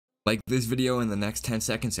Like this video in the next 10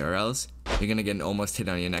 seconds or else you're gonna get an almost hit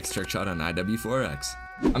on your next trick shot on IW4X.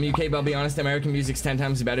 I'm UK, but I'll be honest, American music's 10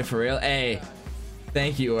 times better for real. Hey,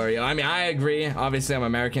 thank you, Oreo. I mean, I agree. Obviously, I'm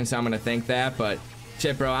American, so I'm gonna think that, but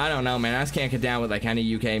shit, bro, I don't know, man. I just can't get down with like any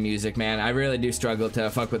UK music, man. I really do struggle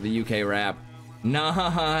to fuck with the UK rap.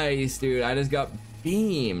 Nice, dude. I just got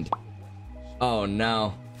beamed. Oh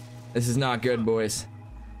no, this is not good, boys.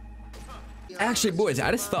 Actually, boys,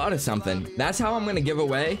 I just thought of something. That's how I'm gonna give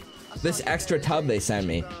away this extra tub they sent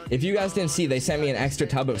me. If you guys didn't see, they sent me an extra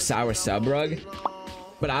tub of sour sub rug,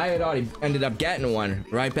 but I had already ended up getting one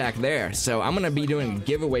right back there. So I'm gonna be doing a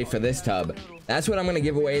giveaway for this tub. That's what I'm gonna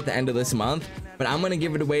give away at the end of this month. But I'm gonna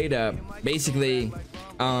give it away to basically,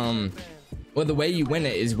 well, the way you win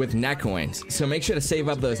it is with net coins. So make sure to save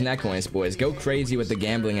up those net coins, boys. Go crazy with the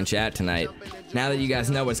gambling in chat tonight. Now that you guys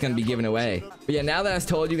know what's gonna be given away. But yeah, now that I've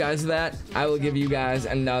told you guys that, I will give you guys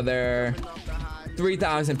another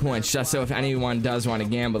 3,000 points, just so if anyone does want to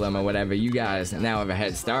gamble them or whatever, you guys now have a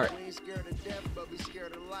head start.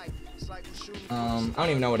 I don't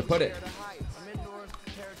even know where to put it.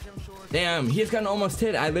 Damn, he's got an almost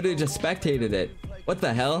hit. I literally just spectated it. What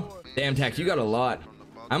the hell? Damn, Tech, you got a lot.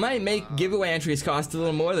 I might make giveaway entries cost a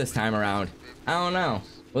little more this time around. I don't know.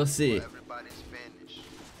 We'll see.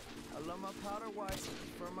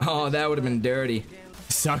 Oh, that would have been dirty.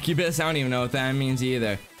 Succubus? I don't even know what that means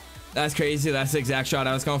either. That's crazy. That's the exact shot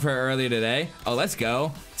I was going for earlier today. Oh, let's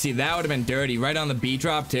go. See, that would have been dirty. Right on the beat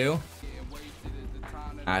drop, too.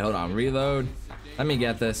 Alright, hold on. Reload. Let me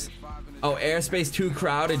get this. Oh, airspace too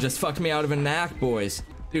crowded just fucked me out of a knack, boys.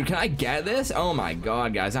 Dude, can I get this? Oh my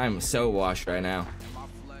god, guys. I'm so washed right now.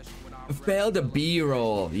 Failed a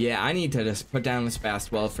B-roll. Yeah, I need to just put down this fast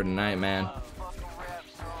 12 for tonight, man.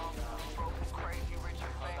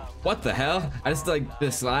 What the hell? I just like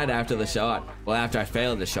the slide after the shot. Well, after I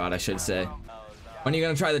failed the shot, I should say. When are you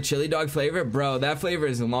gonna try the chili dog flavor? Bro, that flavor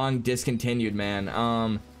is long discontinued,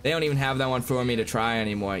 man. They don't even have that one for me to try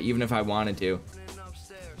anymore, even if I wanted to.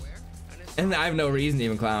 And I have no reason to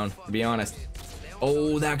even clown, to be honest.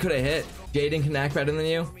 Oh, that could have hit. Jaden can knack better than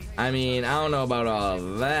you? I mean, I don't know about all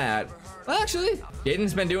that. Well, actually,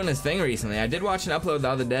 Jaden's been doing his thing recently. I did watch an upload the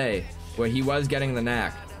other day where he was getting the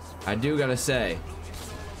knack. I do gotta say.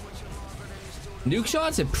 Nuke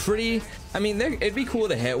shots are pretty, I mean, it'd be cool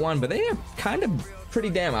to hit one, but they are kind of pretty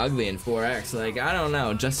damn ugly in 4X. Like, I don't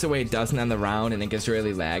know, just the way it doesn't end the round and it gets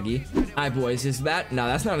really laggy. Alright, boys, is that, no,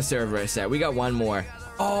 that's not a server reset. We got one more.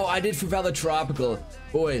 Oh, I did Favela Tropical.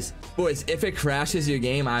 Boys, if it crashes your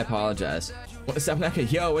game, I apologize. What's up,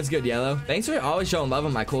 Necca? Yo, what's good, Yellow? Thanks for always showing love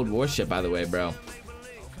on my Cold War shit, by the way, bro.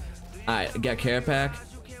 Alright, get care pack.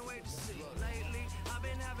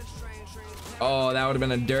 Oh, that would have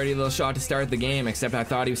been a dirty little shot to start the game, except I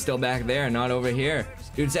thought he was still back there and not over here.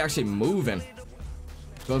 Dude's actually moving.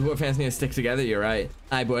 Cold War fans need to stick together, you're right.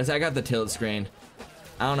 Alright, boys, I got the tilt screen.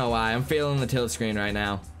 I don't know why, I'm feeling the tilt screen right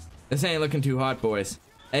now. This ain't looking too hot, boys.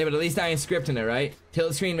 Hey, but at least I ain't scripting it, right?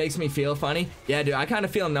 Tilt screen makes me feel funny. Yeah, dude, I kind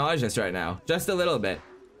of feel nauseous right now. Just a little bit.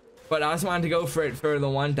 But I just wanted to go for it for the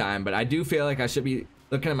one time, but I do feel like I should be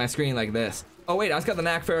looking at my screen like this. Oh, wait, I just got the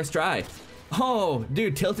knack first try. Oh,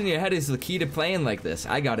 dude, tilting your head is the key to playing like this.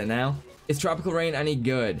 I got it now. Is Tropical Rain any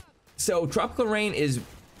good? So, Tropical Rain is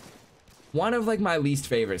one of, like, my least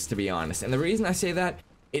favorites, to be honest. And the reason I say that,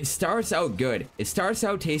 it starts out good. It starts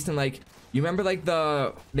out tasting like, you remember, like,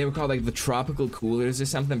 they were called, like, the Tropical Coolers or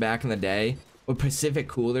something back in the day? Or Pacific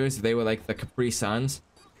Coolers. They were, like, the Capri Suns.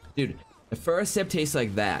 Dude, the first sip tastes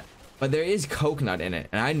like that. But there is coconut in it.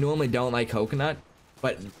 And I normally don't like coconut.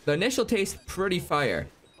 But the initial taste, pretty fire.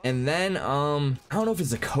 And then, I don't know if it's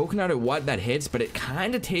the coconut or what that hits, but it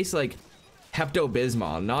kind of tastes like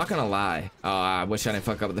Pepto-Bismol. Not gonna lie. Oh, I wish I didn't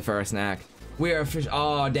fuck up with the first knack. We are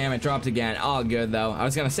oh, damn, it dropped again. All good, though. I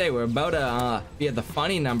was gonna say, we're about to be at the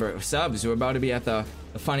funny number of subs. We're about to be at the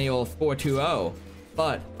funny old 420.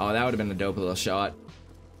 But, oh, that would have been a dope little shot.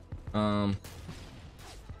 Ooh,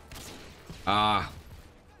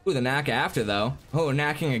 the knack after, though. Oh,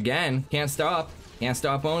 knacking again. Can't stop. Can't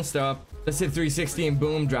stop, won't stop. Let's hit 360 and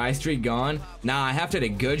boom, dry streak gone. Nah, I have to hit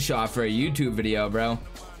a good shot for a YouTube video, bro.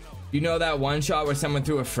 You know that one shot where someone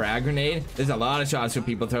threw a frag grenade? There's a lot of shots where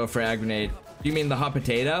people throw a frag grenade. You mean the hot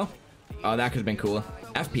potato? Oh, that could have been cool.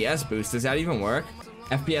 FPS boost, does that even work?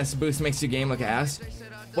 FPS boost makes your game look ass.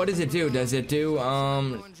 What does it do? Does it do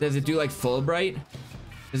like full bright?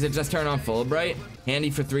 Does it just turn on full bright?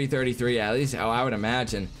 Handy for 333 at least? Oh, I would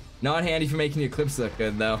imagine. Not handy for making your clips look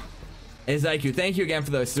good, though. It's IQ, thank you again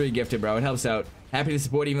for those 3 gifted, bro. It helps out. Happy to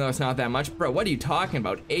support even though it's not that much. Bro, what are you talking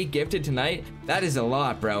about? 8 gifted tonight? That is a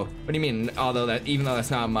lot, bro. What do you mean, even though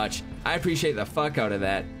that's not much? I appreciate the fuck out of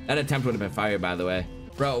that. That attempt would have been fire, by the way.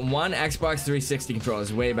 Bro, one Xbox 360 controller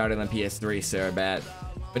is way better than PS3, sir, I bet.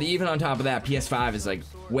 But even on top of that, PS5 is like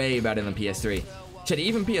way better than PS3. Shit,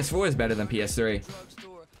 even PS4 is better than PS3.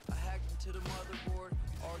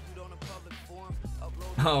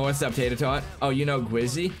 Oh, what's up, Tater Tot? Oh, you know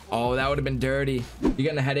Gwizzy? Oh, that would have been dirty. You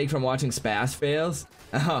getting a headache from watching Spaz fails?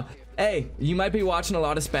 Hey, you might be watching a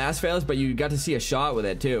lot of Spaz fails, but you got to see a shot with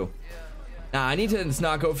it too. Now, I need to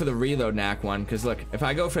not go for the reload knack one, because look, if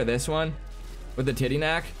I go for this one with the titty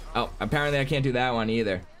knack, oh, apparently I can't do that one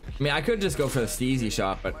either. I mean, I could just go for the steezy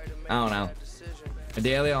shot, but I don't know.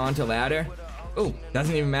 Adelia onto ladder. Oh,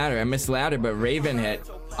 doesn't even matter. I missed ladder, but Raven hit.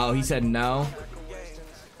 Oh, he said no.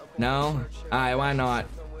 No? Alright, why not?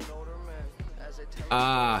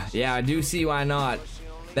 Yeah, I do see why not.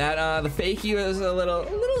 That, the fakie was a little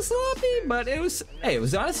sloppy, but it was, hey, it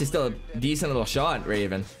was honestly still a decent little shot,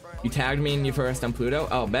 Raven. You tagged me in your first on Pluto?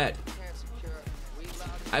 Oh, bet.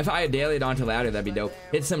 If I had dailied onto ladder, that'd be dope.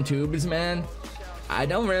 Hit some tubes, man. I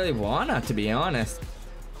don't really wanna, to be honest.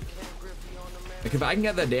 Like, if I can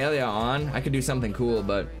get the Dahlia on, I could do something cool,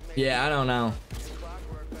 but yeah, I don't know.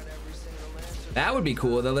 That would be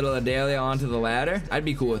cool, the little Dahlia onto the ladder. I'd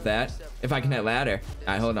be cool with that, if I can hit ladder.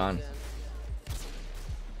 Alright, hold on.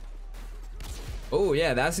 Oh,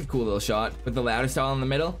 yeah, that's a cool little shot with the ladder stall in the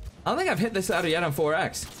middle. I don't think I've hit this ladder yet on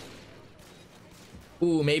 4X.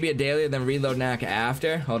 Ooh, maybe a Dahlia, then reload knack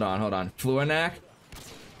after. Hold on. Floor knack.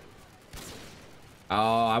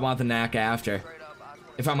 Oh, I want the knack after.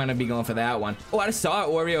 If I'm gonna be going for that one. Oh, I just saw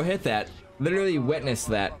Oreo hit that. Literally witnessed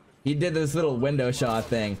that. He did this little window shot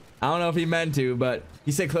thing. I don't know if he meant to, but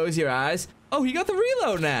he said close your eyes. Oh, he got the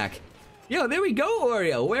reload knack. Yo, there we go,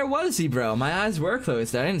 Oreo. Where was he, bro? My eyes were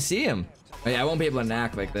closed. I didn't see him. Oh, yeah, I won't be able to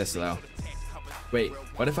knack like this, though. Wait,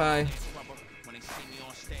 what if I...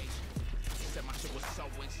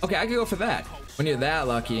 Okay, I could go for that. When you're that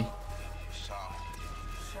lucky.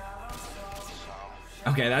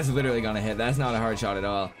 Okay, that's literally gonna hit. That's not a hard shot at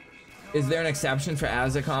all. Is there an exception for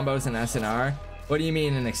ASA combos and SNR? What do you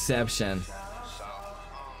mean an exception?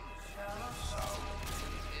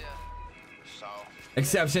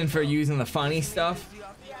 Exception for using the funny stuff?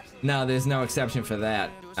 No, there's no exception for that.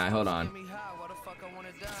 Alright, hold on.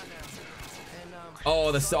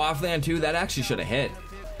 Oh, the soft land too? That actually should have hit.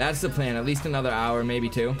 That's the plan. At least another hour, maybe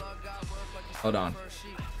two. Hold on.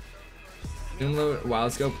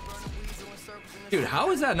 Wild scope. Dude,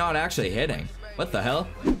 how is that not actually hitting? What the hell?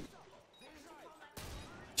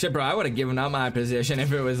 Shit, bro, I would have given up my position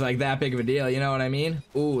if it was like that big of a deal, you know what I mean?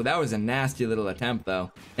 Ooh, that was a nasty little attempt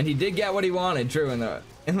though. And he did get what he wanted, true, in the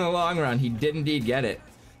long run, he did indeed get it.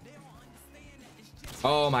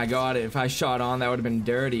 Oh my god, if I shot on, that would have been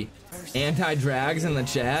dirty. Anti-drags in the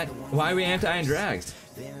chat? Why are we anti-drags?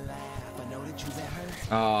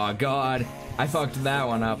 Oh god, I fucked that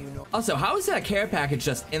one up. Also, how is that care package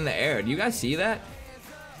just in the air? Do you guys see that?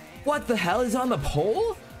 What the hell is on the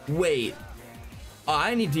pole? Wait. Oh,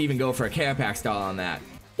 I need to even go for a care pack stall on that.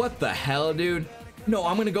 What the hell, dude? No,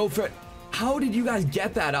 I'm gonna go for it. How did you guys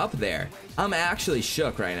get that up there? I'm actually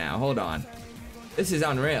shook right now. Hold on. This is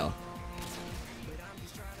unreal.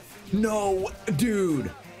 No, dude.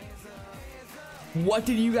 What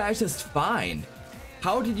did you guys just find?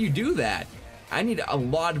 How did you do that? I need a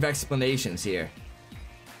lot of explanations here.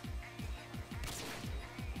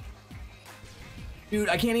 Dude,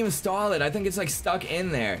 I can't even stall it. I think it's like stuck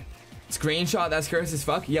in there. Screenshot, that's cursed as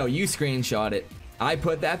fuck. Yo, you screenshot it. I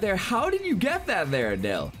put that there. How did you get that there,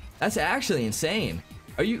 Dill? That's actually insane.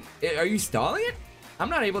 Are you stalling it? I'm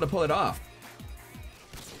not able to pull it off.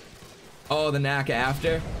 Oh, the knack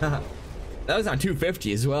after. That was on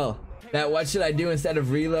 250 as well. That what should I do instead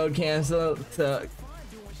of reload cancel to...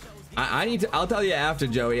 I need to, I'll tell you after,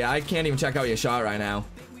 Joey. I can't even check out your shot right now.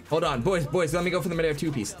 Hold on, boys, let me go for the midair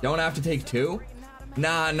two-piece. Don't have to take two?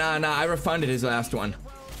 Nah, I refunded his last one.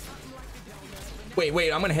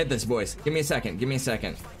 Wait, I'm gonna hit this, boys. Give me a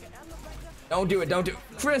second. Don't do it.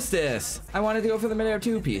 Christus! I wanted to go for the midair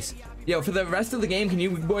two-piece. Yo, for the rest of the game, can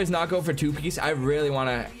you boys not go for two-piece? I really want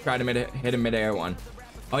to try to hit a midair one.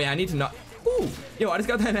 Oh yeah, I need to not... Ooh! Yo, I just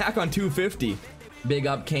got that hack on 250. Big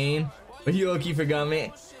up, Kane. But you low-key forgot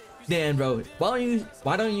me. Damn, bro.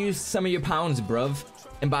 Why don't you use some of your pounds, bruv?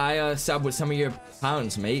 And buy a sub with some of your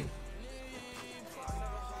pounds, mate.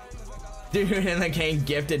 Dude, and the Kane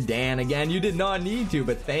gifted Dan again. You did not need to,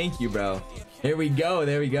 but thank you, bro. There we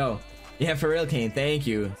go. Yeah, for real, Kane, thank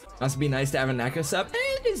you. Must be nice to have a Necca sub.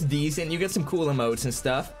 It's decent. You get some cool emotes and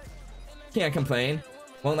stuff. Can't complain.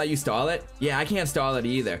 Won't let you stall it? Yeah, I can't stall it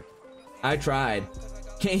either. I tried.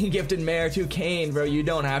 Kane gifted Mare to Kane, bro. You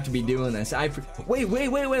don't have to be doing this. Wait.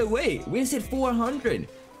 We just hit 400.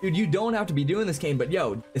 Dude, you don't have to be doing this game, but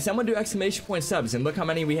yo, if someone do exclamation point subs and look how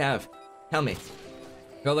many we have. Tell me.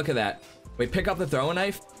 Go look at that. Wait, pick up the throwing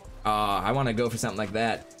knife? I want to go for something like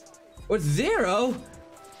that. What's 0?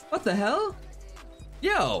 What the hell?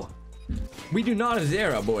 Yo, we do not have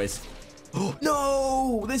 0, boys. Oh,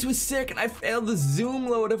 no, this was sick, and I failed the zoom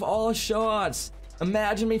load of all shots.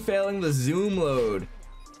 Imagine me failing the zoom load.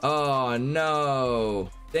 Oh, no.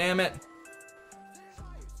 Damn it.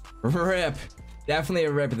 Rip. Definitely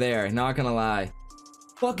a rip there, not gonna lie.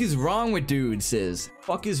 Fuck is wrong with dude, sis?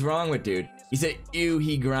 Fuck is wrong with dude? He said, ew,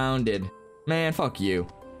 he grounded. Man, fuck you.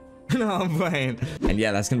 No, I'm playing. And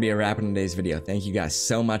yeah, that's gonna be a wrap in today's video. Thank you guys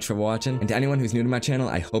so much for watching. And to anyone who's new to my channel,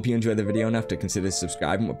 I hope you enjoyed the video enough to consider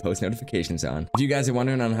subscribing with post notifications on. If you guys are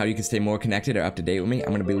wondering on how you can stay more connected or up to date with me,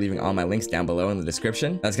 I'm gonna be leaving all my links down below in the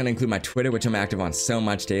description. That's gonna include my Twitter, which I'm active on so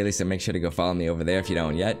much daily, so make sure to go follow me over there if you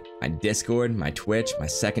don't yet. My Discord, my Twitch, my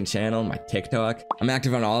second channel, my TikTok. I'm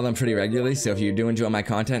active on all of them pretty regularly, so if you do enjoy my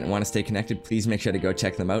content and want to stay connected, please make sure to go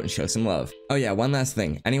check them out and show some love. Oh yeah, one last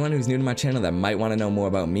thing. Anyone who's new to my channel that might want to know more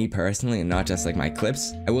about me personally and not just like my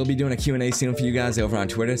clips, I will be doing a Q&A soon for you guys over on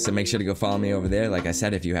Twitter, so make sure to go follow me over there, like I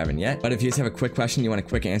said, if you haven't yet. But if you just have a quick question you want a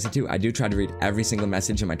quick answer to, I do try to read every single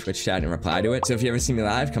message in my Twitch chat and reply to it. So if you ever see me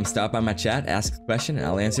live, come stop by my chat, ask a question, and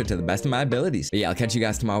I'll answer it to the best of my abilities. But yeah, I'll catch you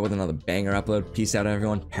guys tomorrow with another banger upload. Peace out,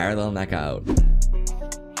 everyone. Parallel Necca out.